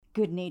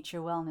Good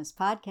Nature Wellness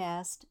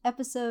Podcast,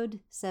 Episode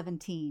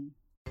 17.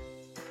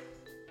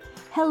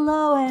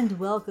 Hello and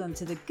welcome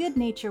to the Good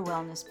Nature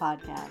Wellness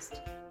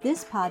Podcast.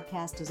 This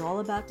podcast is all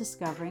about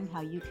discovering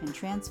how you can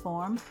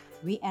transform,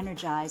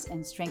 re-energize,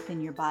 and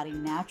strengthen your body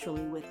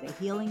naturally with the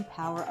healing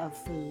power of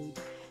food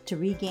to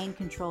regain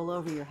control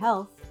over your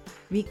health,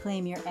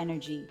 reclaim your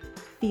energy,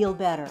 feel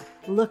better,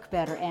 look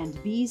better,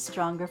 and be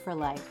stronger for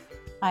life.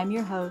 I'm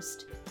your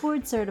host,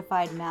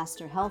 board-certified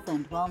Master Health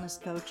and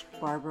Wellness Coach,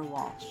 Barbara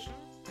Walsh.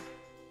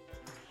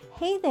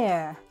 Hey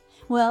there!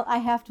 Well, I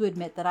have to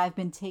admit that I've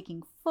been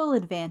taking full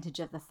advantage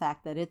of the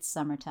fact that it's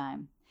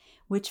summertime,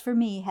 which for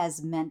me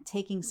has meant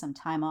taking some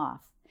time off.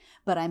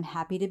 But I'm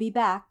happy to be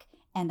back,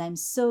 and I'm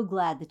so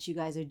glad that you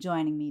guys are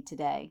joining me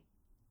today.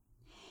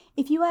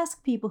 If you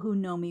ask people who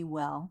know me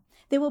well,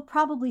 they will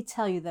probably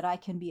tell you that I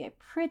can be a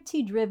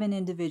pretty driven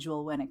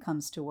individual when it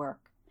comes to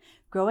work.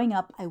 Growing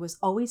up, I was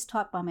always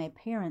taught by my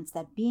parents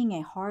that being a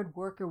hard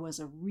worker was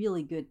a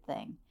really good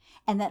thing,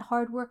 and that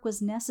hard work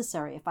was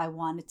necessary if I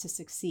wanted to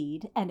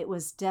succeed, and it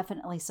was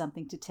definitely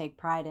something to take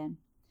pride in.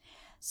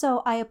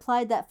 So I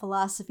applied that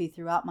philosophy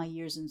throughout my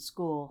years in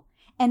school,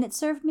 and it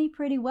served me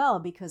pretty well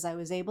because I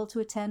was able to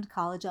attend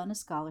college on a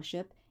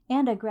scholarship,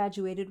 and I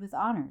graduated with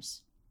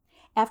honors.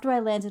 After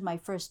I landed my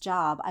first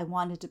job, I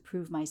wanted to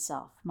prove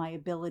myself, my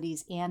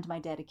abilities, and my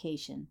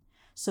dedication.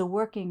 So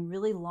working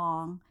really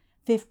long,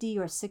 50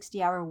 or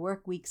 60-hour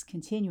work weeks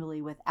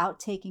continually without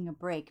taking a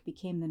break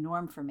became the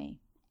norm for me,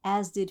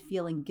 as did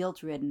feeling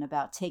guilt-ridden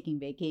about taking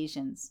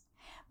vacations.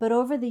 But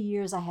over the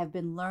years, I have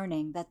been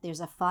learning that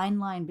there's a fine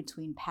line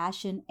between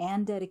passion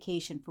and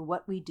dedication for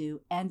what we do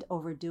and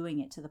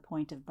overdoing it to the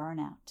point of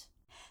burnout.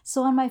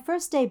 So on my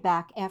first day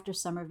back after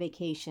summer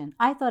vacation,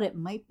 I thought it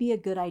might be a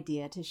good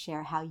idea to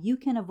share how you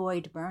can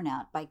avoid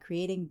burnout by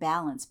creating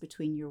balance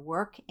between your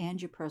work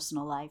and your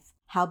personal life,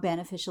 how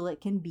beneficial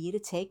it can be to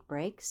take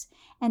breaks,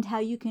 and how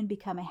you can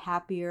become a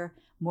happier,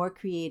 more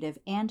creative,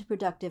 and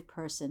productive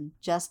person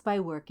just by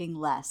working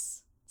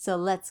less. So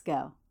let's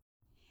go.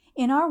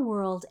 In our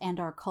world and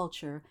our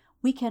culture,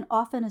 we can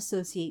often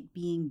associate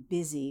being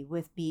busy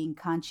with being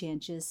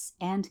conscientious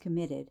and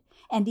committed,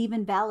 and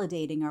even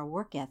validating our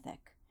work ethic.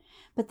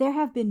 But there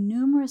have been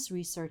numerous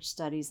research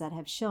studies that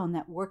have shown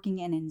that working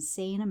an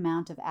insane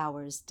amount of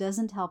hours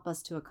doesn't help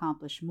us to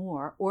accomplish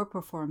more or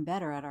perform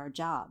better at our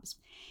jobs.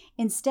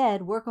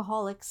 Instead,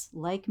 workaholics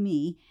like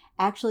me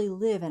actually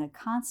live in a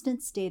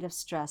constant state of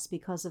stress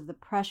because of the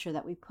pressure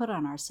that we put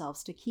on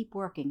ourselves to keep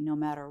working no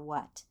matter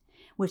what,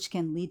 which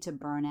can lead to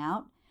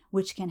burnout,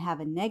 which can have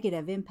a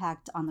negative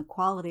impact on the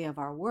quality of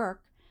our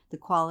work, the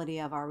quality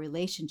of our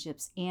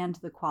relationships, and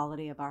the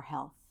quality of our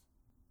health.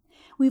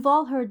 We've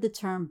all heard the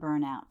term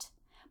burnout.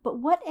 But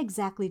what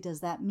exactly does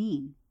that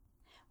mean?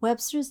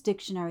 Webster's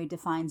dictionary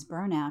defines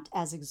burnout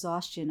as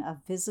exhaustion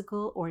of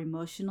physical or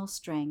emotional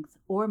strength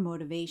or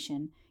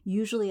motivation,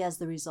 usually as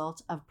the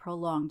result of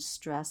prolonged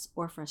stress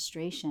or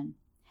frustration.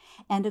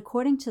 And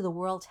according to the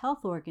World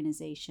Health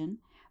Organization,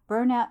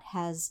 burnout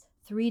has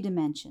 3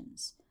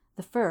 dimensions.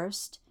 The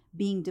first,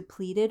 being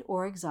depleted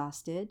or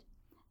exhausted.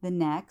 The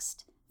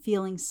next,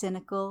 feeling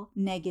cynical,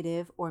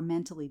 negative, or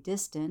mentally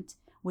distant,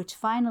 which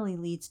finally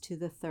leads to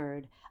the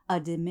third, a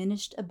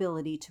diminished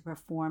ability to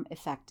perform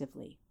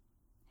effectively.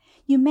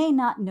 You may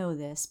not know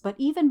this, but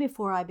even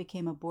before I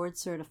became a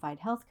board-certified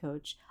health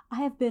coach, I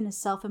have been a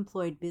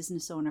self-employed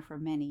business owner for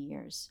many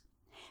years.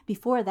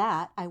 Before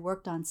that, I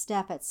worked on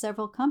staff at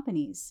several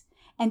companies,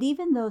 and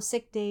even though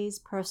sick days,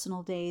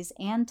 personal days,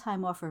 and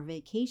time off or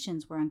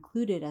vacations were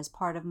included as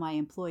part of my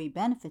employee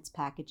benefits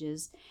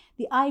packages,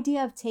 the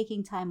idea of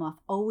taking time off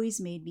always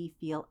made me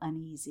feel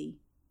uneasy.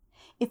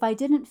 If I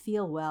didn't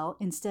feel well,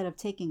 instead of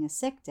taking a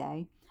sick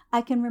day,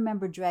 I can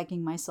remember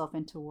dragging myself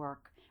into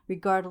work,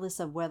 regardless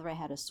of whether I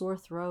had a sore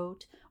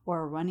throat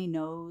or a runny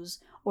nose,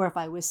 or if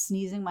I was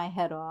sneezing my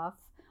head off,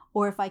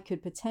 or if I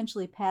could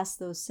potentially pass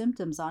those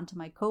symptoms on to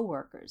my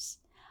coworkers.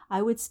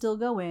 I would still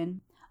go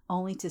in,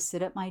 only to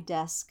sit at my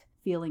desk,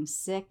 feeling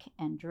sick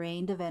and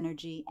drained of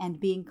energy and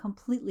being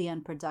completely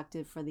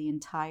unproductive for the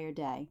entire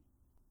day.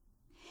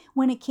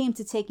 When it came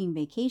to taking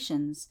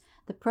vacations,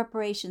 the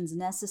preparations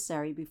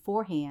necessary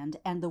beforehand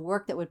and the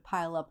work that would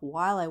pile up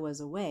while I was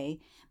away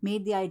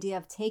made the idea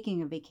of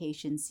taking a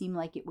vacation seem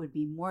like it would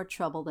be more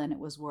trouble than it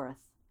was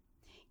worth.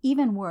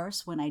 Even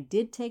worse, when I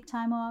did take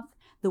time off,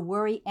 the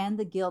worry and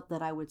the guilt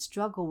that I would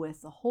struggle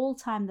with the whole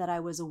time that I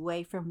was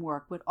away from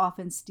work would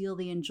often steal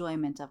the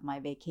enjoyment of my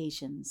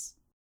vacations.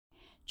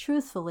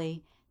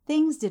 Truthfully,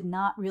 things did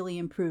not really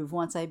improve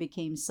once I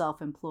became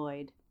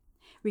self-employed.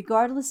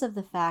 Regardless of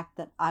the fact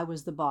that I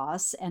was the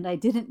boss and I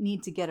didn't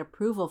need to get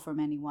approval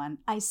from anyone,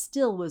 I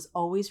still was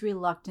always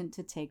reluctant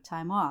to take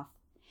time off.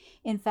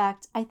 In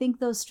fact, I think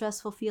those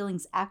stressful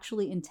feelings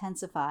actually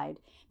intensified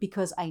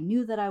because I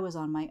knew that I was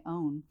on my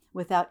own,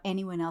 without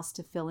anyone else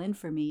to fill in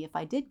for me if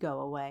I did go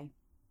away.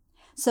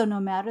 So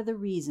no matter the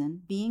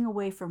reason, being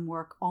away from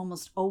work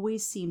almost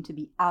always seemed to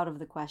be out of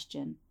the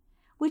question.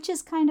 Which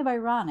is kind of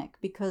ironic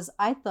because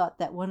I thought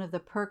that one of the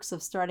perks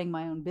of starting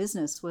my own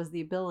business was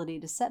the ability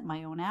to set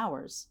my own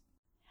hours.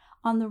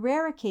 On the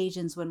rare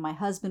occasions when my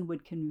husband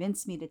would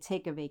convince me to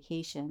take a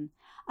vacation,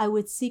 I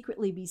would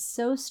secretly be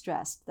so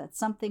stressed that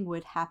something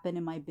would happen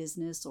in my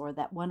business or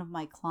that one of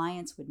my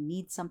clients would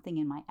need something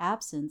in my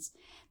absence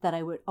that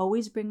I would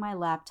always bring my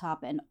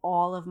laptop and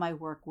all of my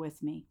work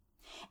with me.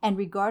 And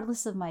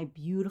regardless of my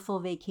beautiful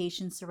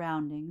vacation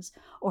surroundings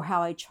or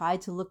how I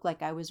tried to look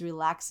like I was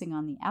relaxing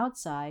on the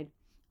outside,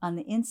 on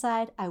the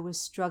inside, I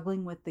was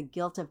struggling with the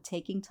guilt of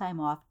taking time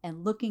off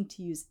and looking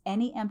to use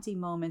any empty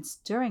moments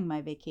during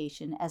my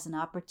vacation as an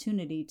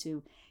opportunity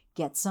to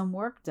get some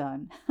work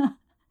done.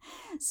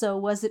 So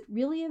was it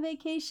really a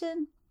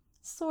vacation?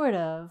 Sort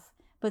of.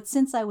 But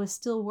since I was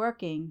still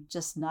working,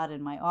 just not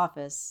in my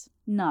office,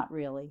 not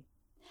really.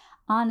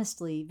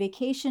 Honestly,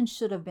 vacation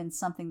should have been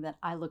something that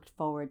I looked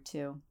forward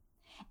to.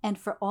 And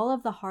for all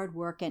of the hard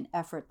work and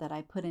effort that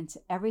I put into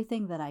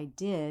everything that I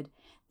did,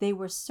 they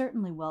were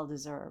certainly well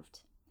deserved.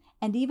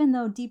 And even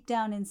though deep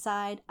down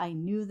inside I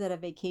knew that a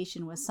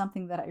vacation was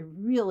something that I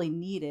really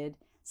needed,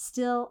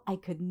 still I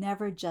could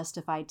never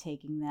justify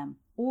taking them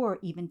or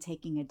even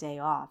taking a day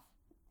off.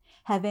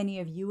 Have any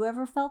of you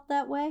ever felt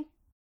that way?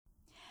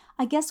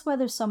 I guess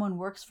whether someone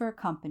works for a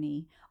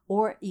company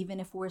or even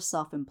if we're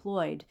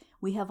self-employed,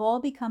 we have all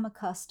become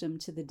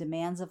accustomed to the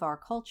demands of our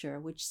culture,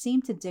 which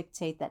seem to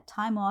dictate that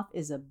time off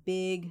is a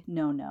big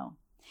no-no.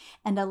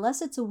 And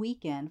unless it's a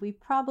weekend, we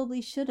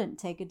probably shouldn't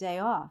take a day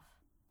off.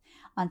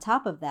 On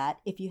top of that,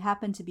 if you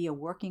happen to be a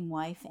working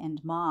wife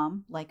and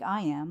mom, like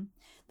I am,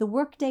 the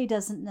workday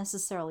doesn't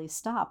necessarily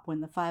stop when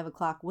the 5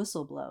 o'clock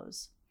whistle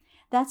blows.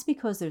 That's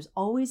because there's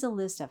always a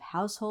list of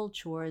household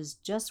chores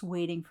just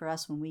waiting for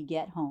us when we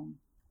get home,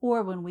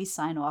 or when we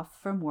sign off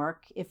from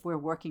work if we're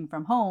working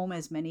from home,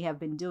 as many have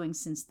been doing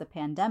since the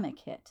pandemic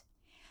hit.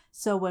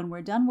 So when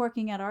we're done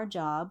working at our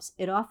jobs,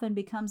 it often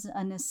becomes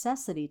a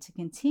necessity to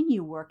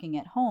continue working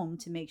at home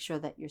to make sure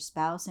that your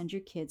spouse and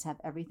your kids have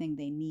everything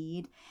they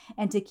need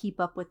and to keep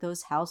up with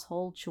those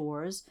household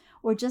chores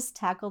or just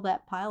tackle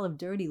that pile of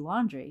dirty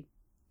laundry.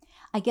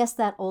 I guess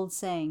that old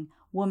saying,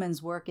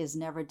 woman's work is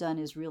never done,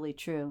 is really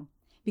true,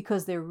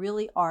 because there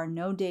really are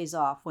no days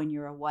off when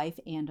you're a wife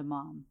and a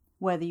mom,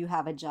 whether you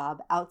have a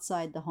job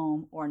outside the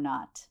home or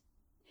not.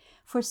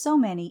 For so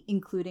many,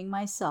 including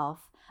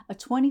myself, a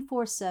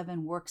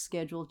 24/7 work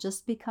schedule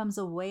just becomes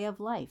a way of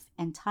life,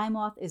 and time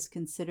off is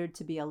considered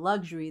to be a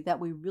luxury that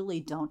we really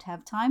don't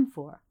have time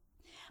for.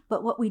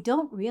 But what we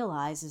don't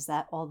realize is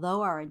that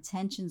although our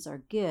intentions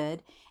are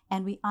good,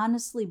 and we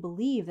honestly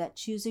believe that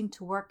choosing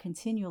to work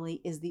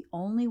continually is the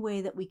only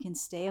way that we can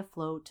stay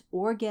afloat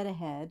or get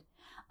ahead,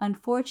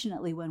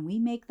 unfortunately, when we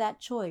make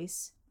that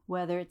choice,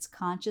 whether it's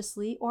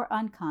consciously or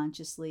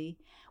unconsciously,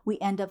 we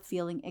end up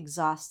feeling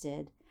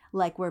exhausted,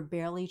 like we're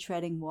barely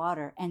treading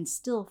water and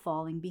still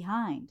falling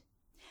behind.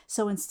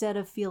 So instead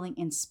of feeling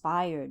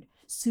inspired,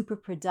 super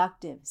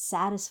productive,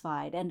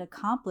 satisfied, and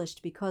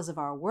accomplished because of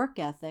our work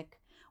ethic,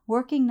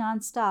 working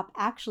nonstop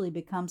actually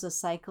becomes a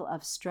cycle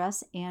of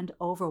stress and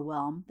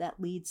overwhelm that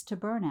leads to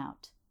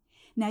burnout.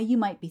 Now you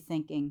might be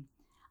thinking,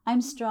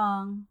 I'm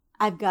strong,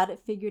 I've got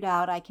it figured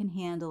out, I can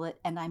handle it,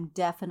 and I'm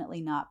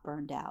definitely not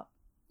burned out.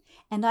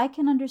 And I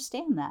can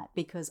understand that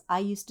because I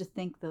used to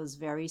think those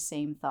very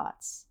same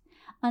thoughts,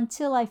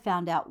 until I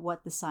found out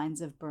what the signs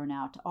of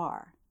burnout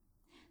are.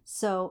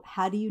 So,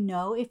 how do you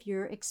know if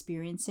you're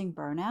experiencing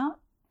burnout?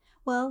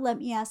 Well, let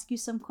me ask you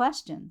some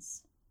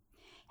questions.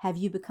 Have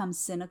you become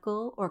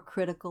cynical or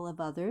critical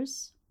of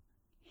others?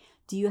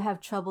 Do you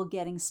have trouble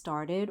getting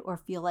started or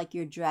feel like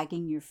you're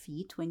dragging your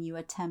feet when you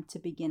attempt to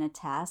begin a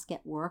task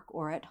at work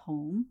or at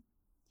home?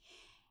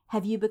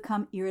 Have you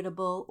become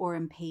irritable or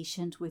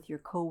impatient with your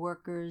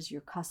coworkers,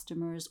 your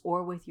customers,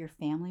 or with your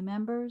family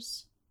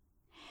members?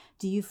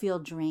 Do you feel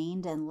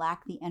drained and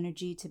lack the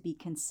energy to be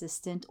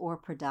consistent or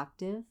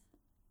productive?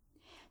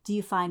 Do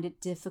you find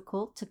it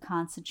difficult to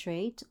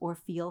concentrate or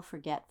feel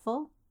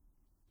forgetful?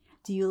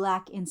 Do you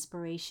lack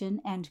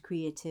inspiration and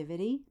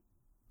creativity?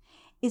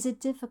 Is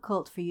it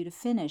difficult for you to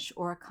finish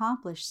or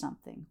accomplish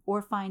something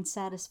or find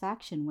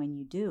satisfaction when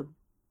you do?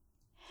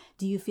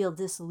 Do you feel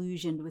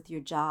disillusioned with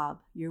your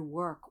job, your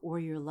work, or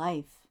your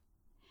life?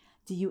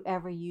 Do you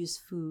ever use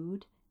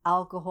food,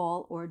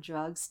 alcohol, or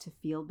drugs to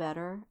feel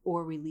better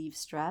or relieve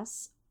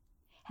stress?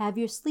 Have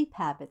your sleep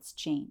habits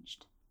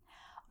changed?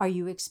 Are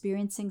you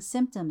experiencing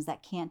symptoms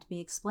that can't be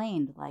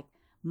explained, like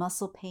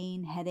muscle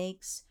pain,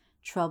 headaches,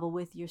 trouble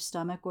with your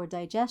stomach or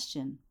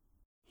digestion?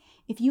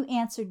 If you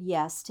answered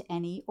yes to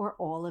any or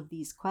all of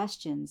these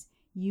questions,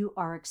 you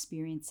are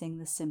experiencing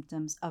the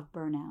symptoms of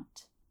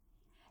burnout.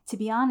 To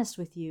be honest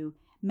with you,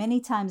 many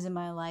times in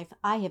my life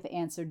I have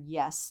answered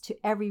yes to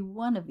every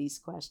one of these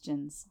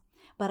questions,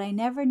 but I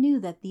never knew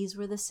that these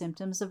were the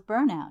symptoms of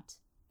burnout.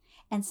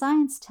 And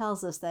science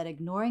tells us that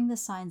ignoring the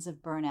signs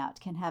of burnout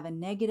can have a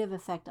negative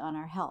effect on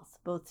our health,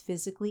 both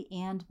physically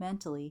and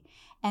mentally,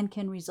 and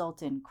can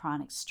result in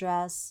chronic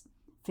stress,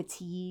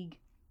 fatigue,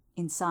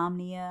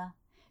 insomnia,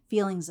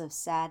 feelings of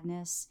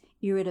sadness,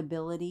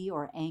 irritability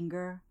or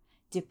anger,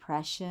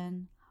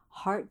 depression,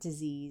 heart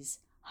disease,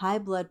 high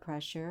blood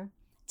pressure,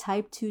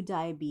 type 2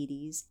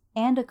 diabetes,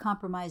 and a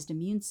compromised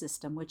immune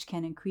system, which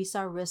can increase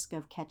our risk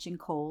of catching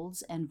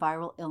colds and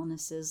viral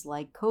illnesses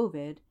like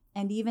COVID,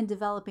 and even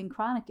developing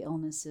chronic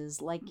illnesses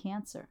like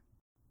cancer.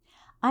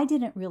 I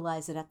didn't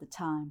realize it at the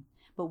time,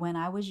 but when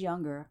I was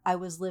younger, I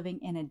was living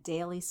in a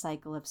daily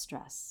cycle of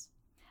stress.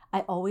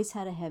 I always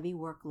had a heavy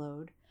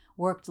workload,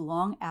 worked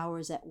long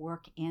hours at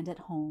work and at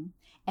home,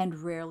 and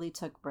rarely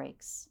took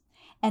breaks.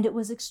 And it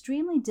was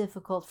extremely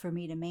difficult for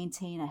me to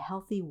maintain a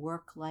healthy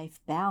work-life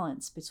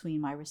balance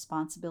between my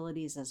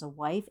responsibilities as a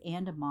wife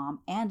and a mom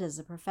and as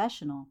a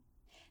professional.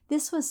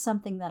 This was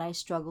something that I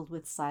struggled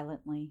with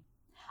silently.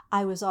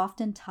 I was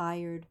often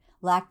tired,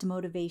 lacked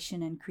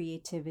motivation and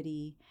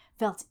creativity,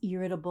 felt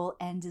irritable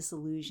and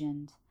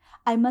disillusioned.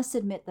 I must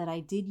admit that I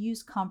did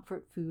use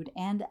comfort food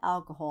and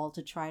alcohol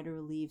to try to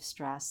relieve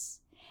stress,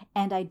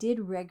 and I did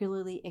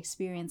regularly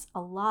experience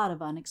a lot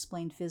of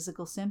unexplained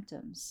physical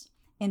symptoms,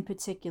 in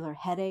particular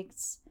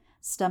headaches,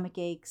 stomach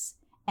aches,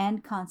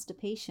 and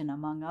constipation,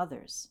 among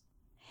others.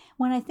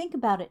 When I think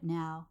about it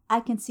now, I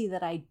can see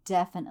that I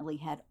definitely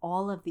had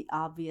all of the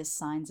obvious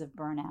signs of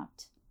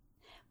burnout.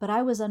 But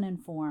I was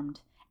uninformed,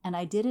 and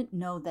I didn't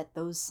know that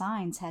those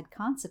signs had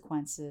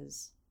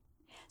consequences.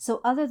 So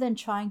other than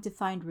trying to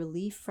find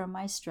relief from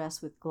my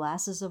stress with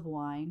glasses of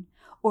wine,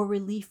 or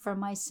relief from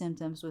my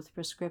symptoms with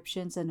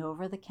prescriptions and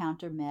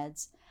over-the-counter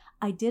meds,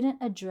 I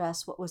didn't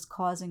address what was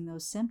causing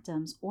those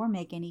symptoms or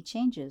make any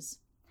changes.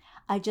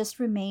 I just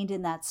remained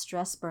in that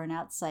stress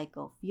burnout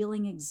cycle,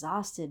 feeling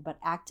exhausted but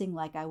acting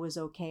like I was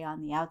okay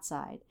on the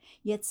outside,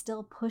 yet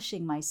still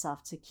pushing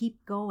myself to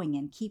keep going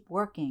and keep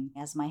working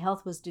as my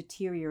health was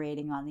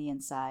deteriorating on the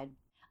inside,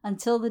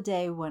 until the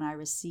day when I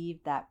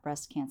received that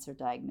breast cancer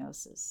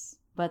diagnosis.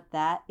 But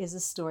that is a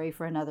story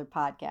for another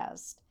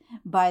podcast.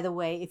 By the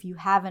way, if you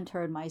haven't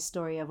heard my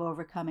story of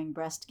overcoming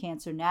breast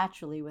cancer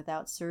naturally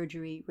without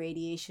surgery,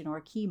 radiation, or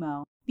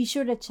chemo, be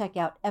sure to check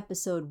out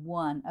episode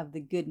 1 of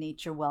the Good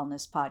Nature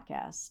Wellness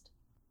podcast.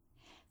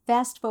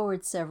 Fast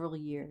forward several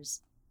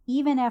years.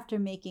 Even after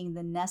making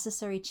the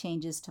necessary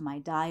changes to my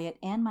diet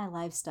and my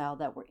lifestyle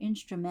that were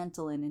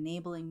instrumental in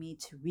enabling me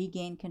to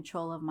regain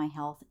control of my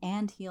health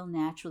and heal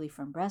naturally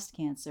from breast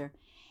cancer,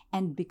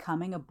 and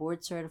becoming a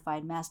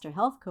board-certified master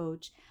health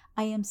coach,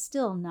 I am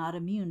still not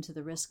immune to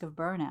the risk of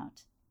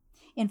burnout.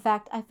 In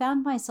fact, I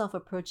found myself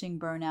approaching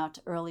burnout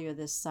earlier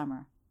this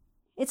summer.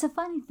 It's a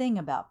funny thing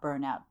about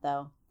burnout,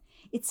 though.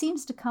 It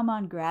seems to come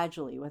on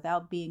gradually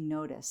without being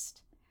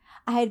noticed.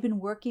 I had been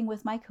working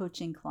with my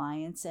coaching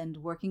clients and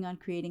working on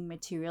creating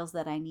materials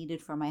that I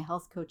needed for my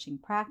health coaching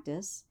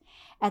practice.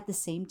 At the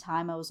same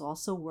time, I was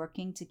also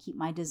working to keep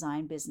my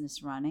design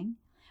business running,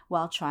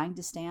 while trying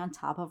to stay on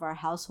top of our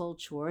household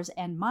chores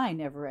and my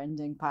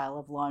never-ending pile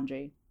of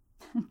laundry.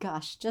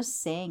 Gosh,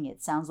 just saying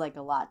it sounds like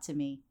a lot to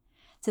me.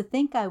 To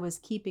think I was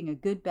keeping a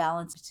good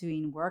balance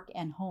between work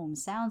and home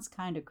sounds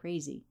kind of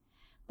crazy.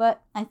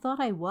 But I thought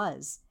I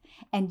was,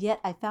 and yet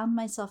I found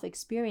myself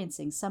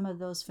experiencing some of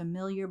those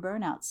familiar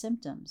burnout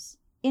symptoms.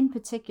 In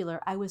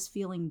particular, I was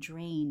feeling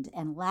drained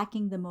and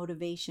lacking the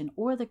motivation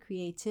or the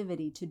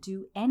creativity to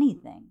do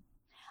anything.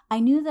 I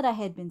knew that I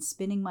had been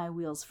spinning my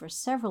wheels for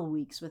several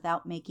weeks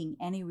without making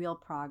any real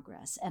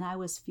progress, and I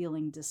was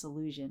feeling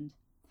disillusioned.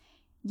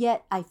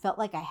 Yet I felt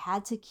like I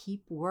had to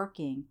keep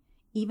working,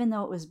 even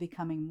though it was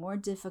becoming more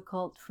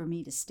difficult for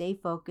me to stay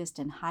focused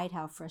and hide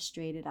how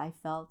frustrated I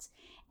felt,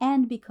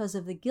 and because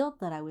of the guilt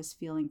that I was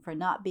feeling for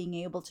not being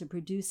able to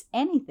produce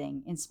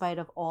anything in spite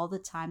of all the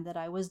time that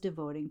I was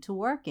devoting to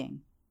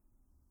working.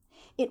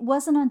 It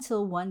wasn't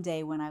until one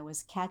day when I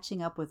was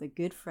catching up with a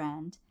good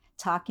friend,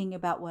 talking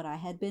about what I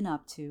had been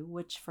up to,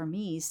 which for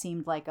me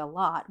seemed like a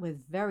lot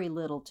with very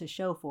little to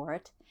show for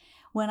it,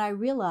 when I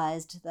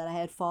realized that I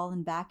had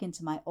fallen back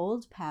into my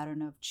old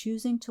pattern of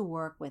choosing to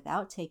work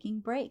without taking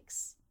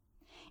breaks.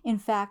 In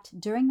fact,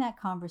 during that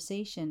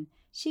conversation,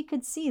 she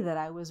could see that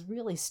I was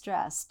really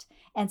stressed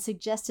and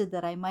suggested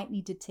that I might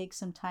need to take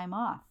some time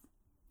off.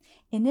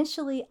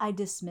 Initially, I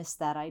dismissed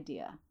that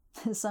idea.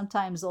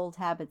 Sometimes old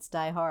habits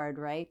die hard,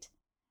 right?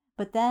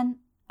 But then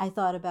I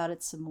thought about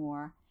it some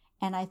more,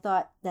 and I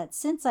thought that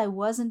since I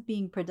wasn't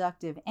being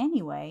productive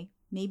anyway,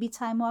 maybe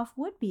time off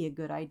would be a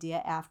good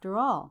idea after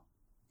all.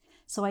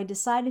 So I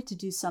decided to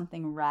do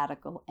something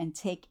radical and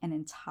take an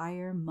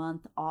entire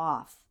month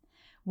off,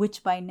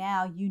 which by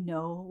now you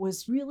know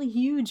was really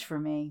huge for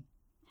me.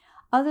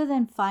 Other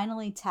than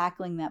finally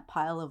tackling that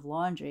pile of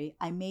laundry,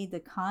 I made the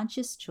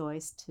conscious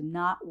choice to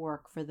not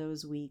work for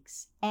those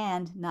weeks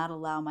and not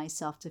allow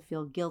myself to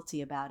feel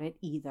guilty about it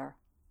either.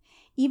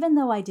 Even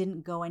though I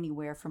didn't go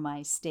anywhere for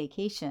my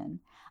staycation,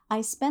 I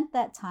spent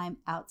that time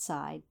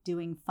outside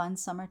doing fun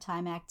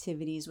summertime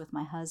activities with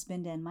my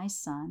husband and my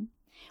son.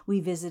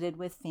 We visited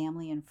with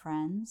family and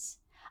friends.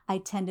 I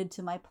tended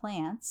to my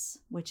plants,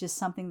 which is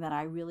something that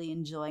I really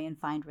enjoy and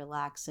find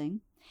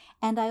relaxing.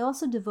 And I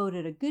also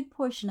devoted a good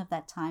portion of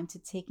that time to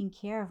taking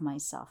care of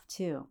myself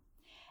too,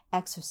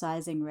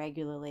 exercising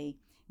regularly,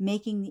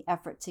 making the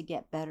effort to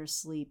get better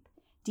sleep,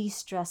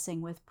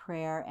 de-stressing with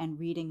prayer and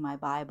reading my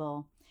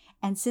Bible.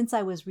 And since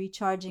I was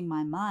recharging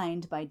my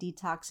mind by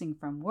detoxing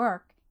from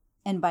work,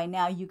 And by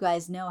now, you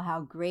guys know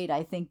how great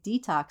I think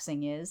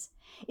detoxing is.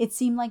 It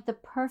seemed like the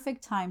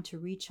perfect time to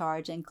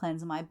recharge and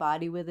cleanse my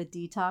body with a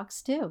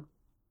detox, too.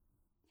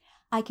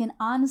 I can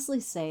honestly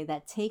say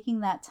that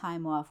taking that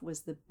time off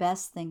was the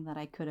best thing that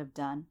I could have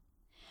done.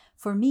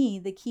 For me,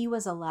 the key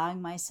was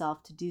allowing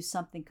myself to do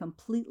something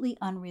completely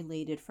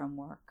unrelated from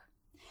work.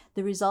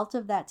 The result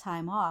of that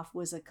time off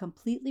was a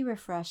completely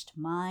refreshed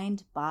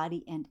mind,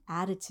 body, and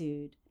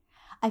attitude.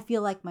 I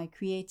feel like my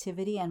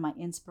creativity and my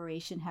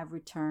inspiration have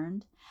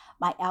returned.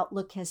 My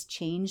outlook has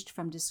changed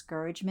from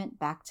discouragement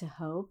back to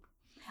hope.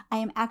 I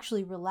am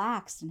actually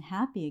relaxed and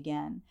happy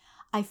again.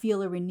 I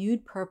feel a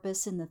renewed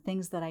purpose in the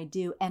things that I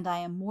do, and I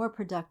am more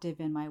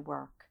productive in my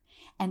work.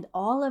 And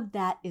all of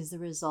that is the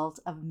result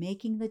of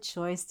making the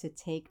choice to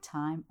take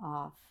time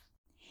off.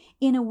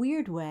 In a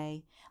weird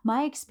way,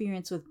 my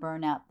experience with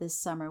burnout this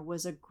summer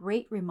was a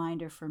great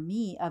reminder for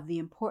me of the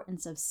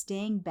importance of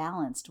staying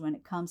balanced when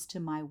it comes to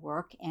my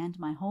work and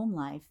my home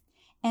life,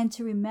 and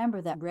to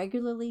remember that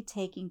regularly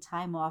taking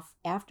time off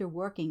after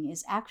working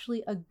is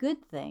actually a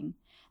good thing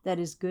that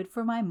is good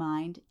for my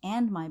mind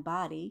and my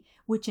body,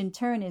 which in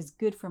turn is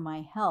good for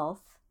my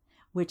health,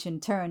 which in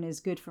turn is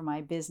good for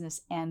my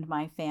business and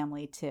my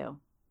family too.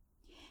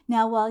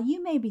 Now, while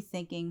you may be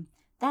thinking,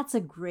 that's a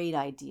great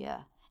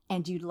idea,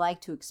 and you'd like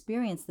to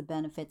experience the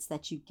benefits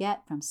that you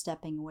get from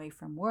stepping away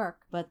from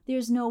work, but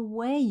there's no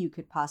way you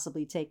could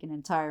possibly take an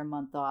entire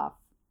month off.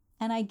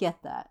 And I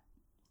get that.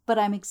 But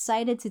I'm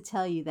excited to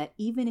tell you that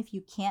even if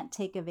you can't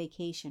take a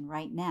vacation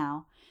right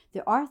now,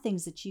 there are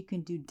things that you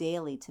can do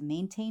daily to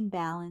maintain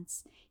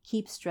balance,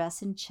 keep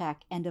stress in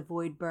check, and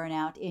avoid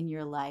burnout in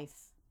your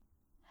life.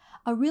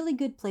 A really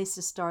good place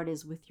to start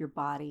is with your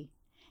body.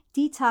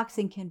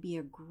 Detoxing can be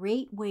a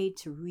great way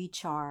to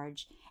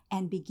recharge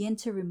and begin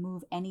to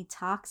remove any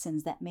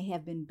toxins that may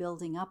have been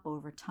building up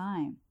over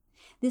time.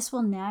 This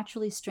will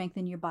naturally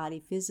strengthen your body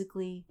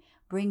physically,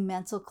 bring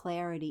mental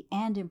clarity,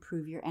 and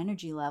improve your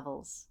energy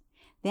levels.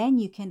 Then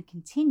you can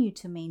continue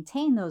to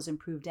maintain those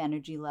improved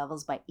energy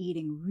levels by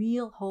eating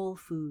real whole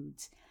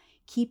foods,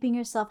 keeping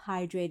yourself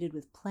hydrated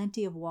with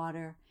plenty of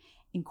water,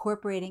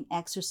 incorporating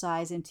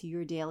exercise into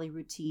your daily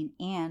routine,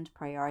 and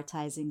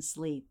prioritizing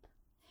sleep.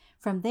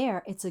 From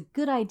there, it's a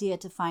good idea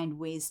to find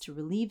ways to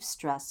relieve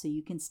stress so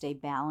you can stay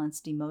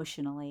balanced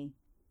emotionally.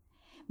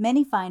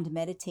 Many find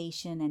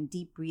meditation and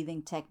deep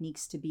breathing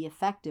techniques to be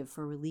effective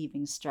for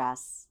relieving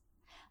stress.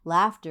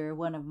 Laughter,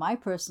 one of my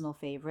personal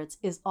favorites,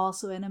 is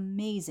also an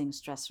amazing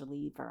stress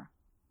reliever.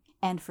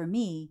 And for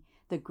me,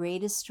 the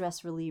greatest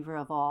stress reliever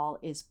of all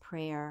is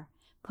prayer,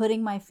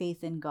 putting my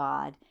faith in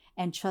God,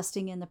 and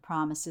trusting in the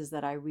promises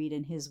that I read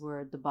in His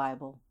Word, the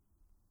Bible.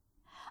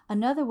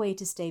 Another way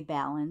to stay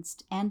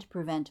balanced and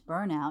prevent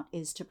burnout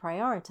is to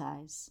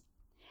prioritize.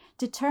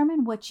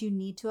 Determine what you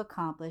need to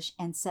accomplish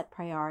and set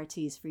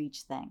priorities for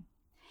each thing.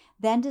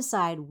 Then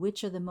decide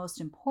which are the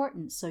most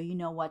important so you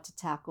know what to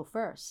tackle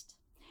first.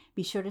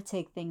 Be sure to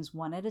take things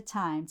one at a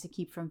time to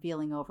keep from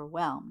feeling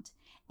overwhelmed.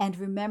 And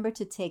remember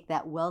to take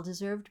that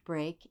well-deserved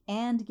break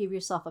and give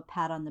yourself a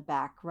pat on the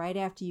back right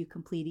after you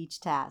complete each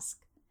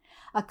task.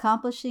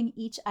 Accomplishing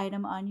each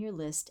item on your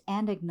list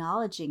and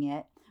acknowledging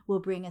it will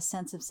bring a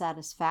sense of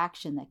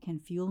satisfaction that can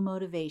fuel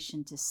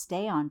motivation to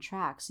stay on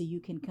track so you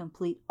can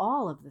complete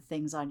all of the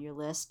things on your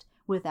list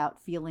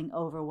without feeling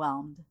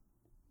overwhelmed.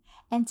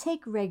 And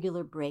take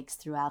regular breaks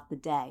throughout the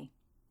day.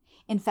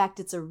 In fact,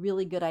 it's a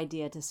really good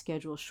idea to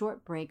schedule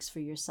short breaks for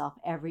yourself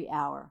every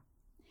hour.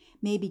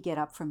 Maybe get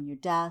up from your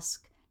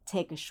desk,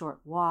 take a short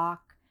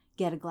walk,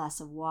 get a glass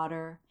of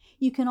water.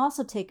 You can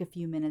also take a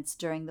few minutes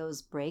during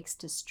those breaks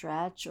to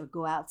stretch or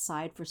go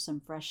outside for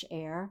some fresh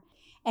air,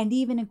 and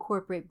even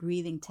incorporate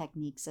breathing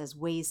techniques as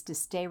ways to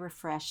stay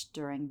refreshed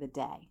during the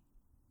day.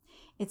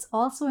 It's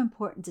also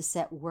important to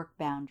set work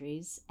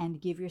boundaries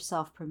and give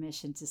yourself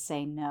permission to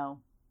say no.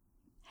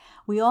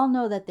 We all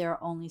know that there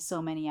are only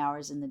so many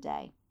hours in the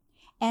day.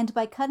 And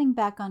by cutting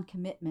back on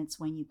commitments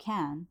when you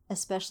can,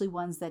 especially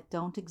ones that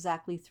don't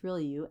exactly thrill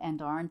you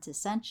and aren't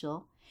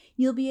essential,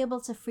 you'll be able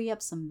to free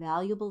up some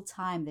valuable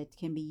time that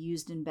can be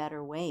used in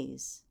better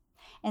ways.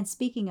 And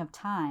speaking of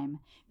time,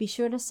 be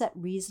sure to set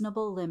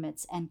reasonable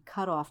limits and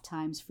cutoff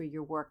times for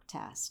your work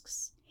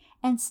tasks.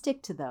 And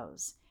stick to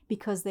those,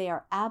 because they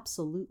are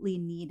absolutely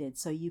needed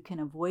so you can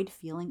avoid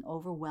feeling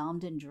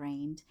overwhelmed and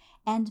drained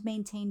and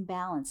maintain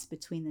balance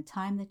between the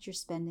time that you're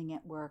spending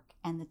at work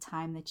and the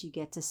time that you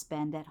get to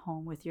spend at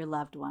home with your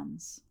loved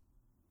ones.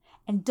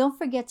 And don't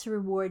forget to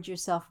reward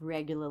yourself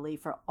regularly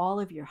for all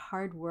of your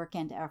hard work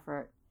and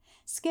effort.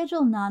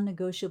 Schedule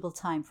non-negotiable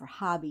time for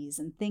hobbies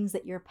and things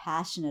that you're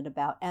passionate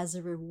about as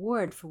a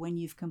reward for when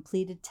you've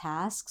completed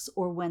tasks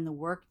or when the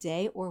work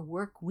day or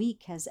work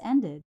week has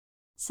ended.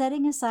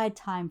 Setting aside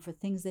time for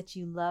things that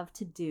you love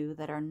to do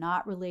that are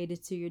not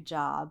related to your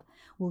job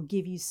will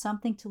give you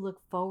something to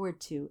look forward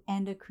to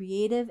and a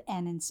creative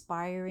and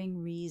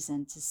inspiring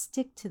reason to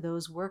stick to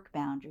those work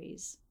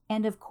boundaries.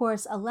 And of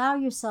course, allow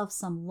yourself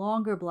some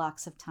longer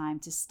blocks of time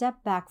to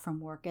step back from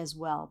work as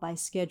well by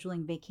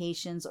scheduling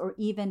vacations or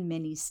even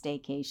mini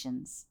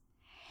staycations.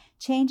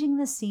 Changing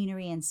the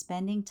scenery and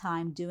spending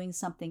time doing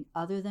something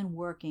other than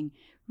working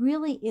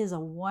really is a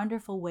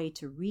wonderful way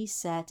to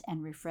reset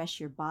and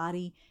refresh your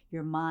body,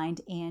 your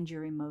mind, and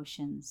your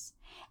emotions.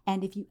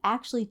 And if you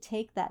actually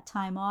take that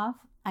time off,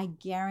 I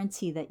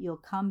guarantee that you'll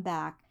come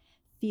back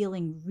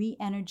feeling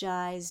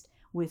re-energized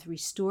with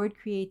restored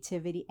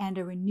creativity and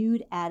a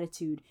renewed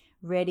attitude,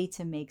 ready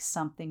to make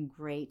something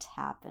great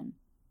happen.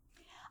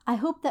 I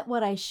hope that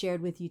what I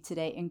shared with you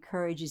today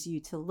encourages you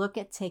to look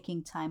at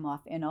taking time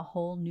off in a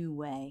whole new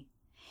way.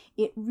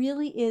 It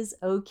really is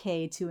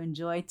okay to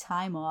enjoy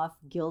time off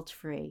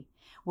guilt-free,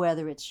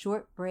 whether it's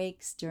short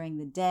breaks during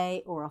the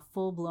day or a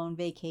full-blown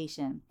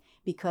vacation,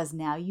 because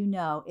now you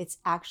know it's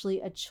actually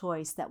a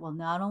choice that will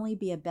not only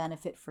be a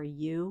benefit for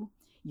you,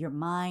 your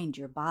mind,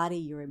 your body,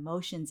 your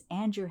emotions,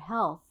 and your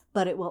health,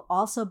 but it will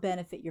also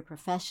benefit your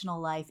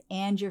professional life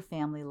and your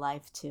family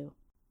life too.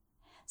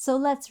 So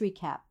let's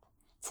recap.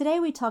 Today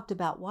we talked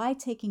about why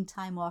taking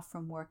time off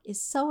from work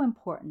is so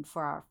important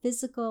for our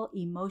physical,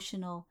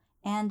 emotional,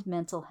 and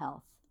mental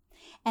health,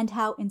 and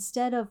how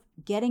instead of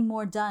getting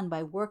more done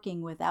by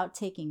working without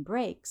taking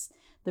breaks,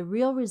 the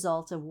real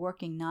result of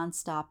working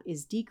nonstop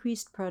is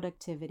decreased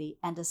productivity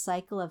and a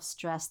cycle of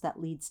stress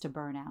that leads to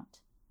burnout.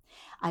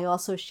 I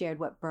also shared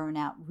what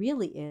burnout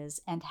really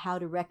is and how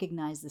to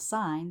recognize the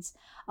signs,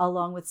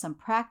 along with some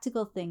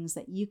practical things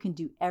that you can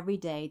do every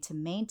day to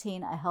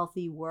maintain a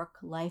healthy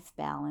work-life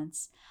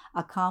balance,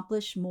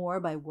 accomplish more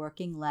by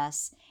working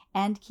less,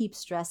 and keep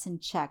stress in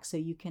check so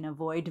you can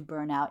avoid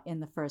burnout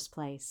in the first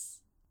place.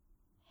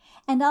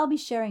 And I'll be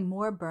sharing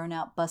more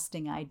burnout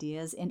busting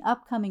ideas in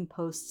upcoming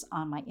posts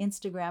on my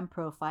Instagram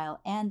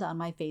profile and on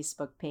my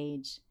Facebook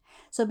page.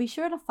 So be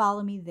sure to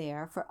follow me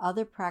there for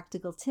other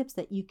practical tips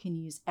that you can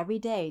use every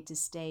day to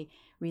stay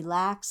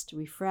relaxed,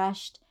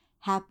 refreshed,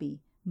 happy,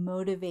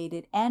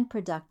 motivated, and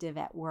productive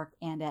at work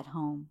and at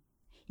home.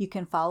 You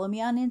can follow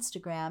me on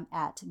Instagram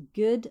at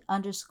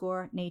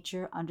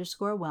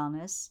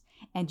good_nature_wellness,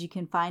 and you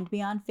can find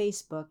me on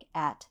Facebook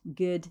at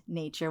Good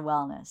Nature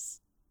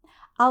Wellness.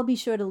 I'll be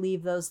sure to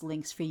leave those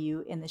links for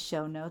you in the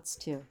show notes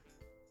too.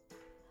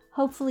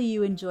 Hopefully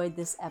you enjoyed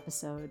this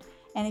episode,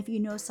 and if you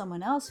know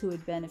someone else who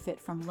would benefit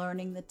from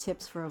learning the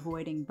tips for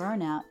avoiding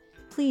burnout,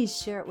 please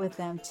share it with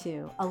them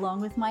too,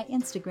 along with my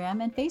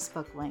Instagram and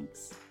Facebook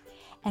links.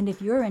 And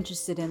if you're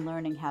interested in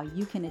learning how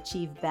you can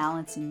achieve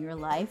balance in your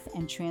life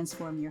and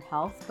transform your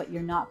health, but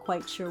you're not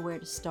quite sure where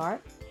to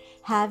start,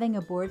 having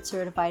a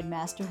board-certified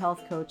master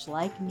health coach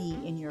like me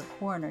in your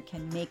corner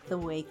can make the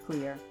way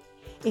clear.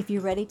 If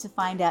you're ready to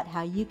find out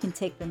how you can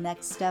take the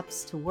next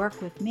steps to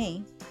work with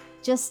me,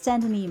 just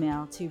send an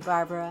email to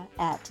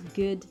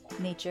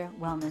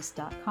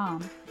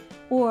barbara@goodnaturewellness.com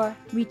or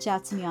reach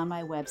out to me on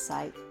my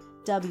website,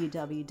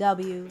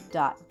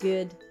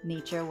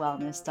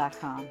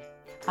 www.goodnaturewellness.com.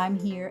 I'm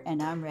here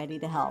and I'm ready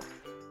to help.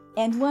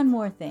 And one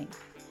more thing.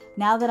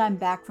 Now that I'm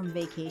back from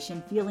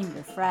vacation feeling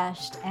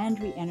refreshed and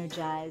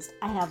re-energized,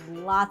 I have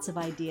lots of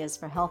ideas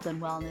for health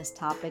and wellness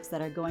topics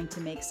that are going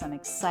to make some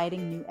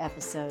exciting new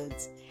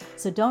episodes.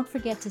 So don't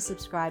forget to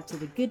subscribe to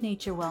the Good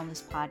Nature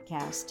Wellness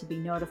podcast to be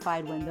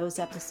notified when those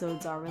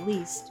episodes are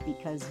released,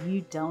 because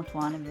you don't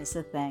want to miss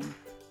a thing.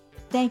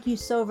 Thank you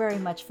so very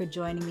much for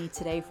joining me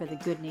today for the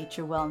Good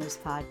Nature Wellness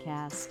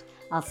podcast.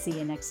 I'll see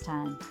you next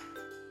time.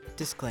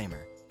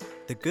 Disclaimer.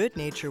 The Good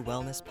Nature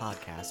Wellness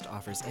podcast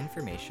offers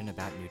information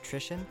about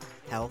nutrition,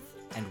 health,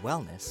 and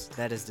wellness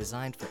that is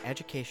designed for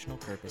educational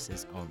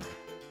purposes only.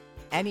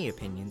 Any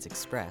opinions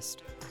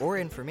expressed or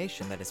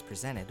information that is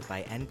presented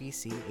by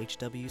NBC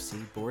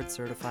HWC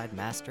Board-Certified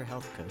Master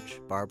Health Coach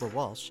Barbara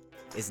Walsh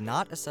is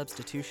not a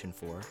substitution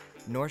for,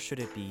 nor should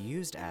it be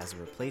used as a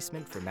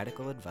replacement for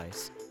medical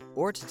advice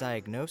or to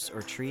diagnose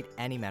or treat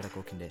any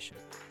medical condition.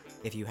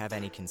 If you have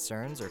any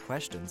concerns or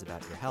questions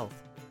about your health,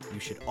 you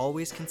should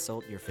always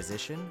consult your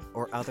physician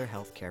or other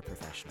healthcare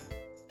professional.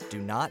 Do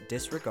not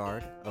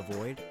disregard,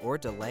 avoid, or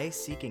delay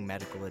seeking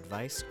medical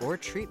advice or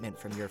treatment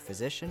from your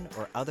physician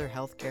or other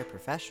healthcare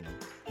professional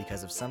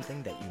because of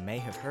something that you may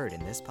have heard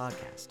in this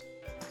podcast.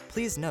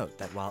 Please note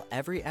that while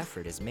every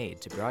effort is made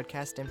to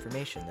broadcast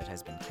information that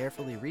has been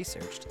carefully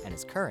researched and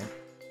is current,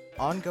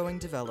 ongoing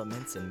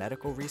developments in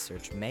medical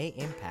research may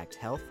impact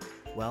health,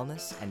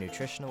 wellness, and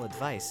nutritional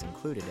advice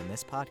included in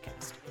this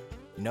podcast.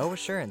 No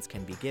assurance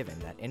can be given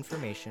that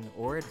information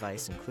or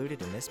advice included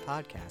in this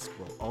podcast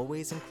will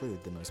always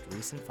include the most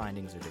recent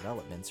findings or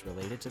developments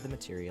related to the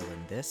material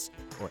in this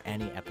or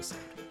any episode.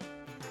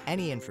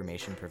 Any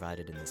information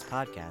provided in this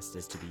podcast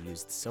is to be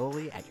used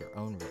solely at your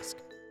own risk.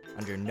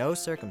 Under no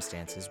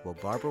circumstances will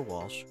Barbara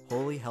Walsh,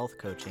 Holy Health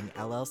Coaching,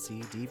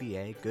 LLC,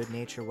 DBA, Good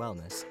Nature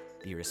Wellness,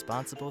 be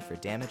responsible for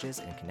damages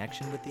in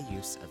connection with the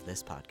use of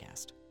this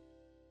podcast.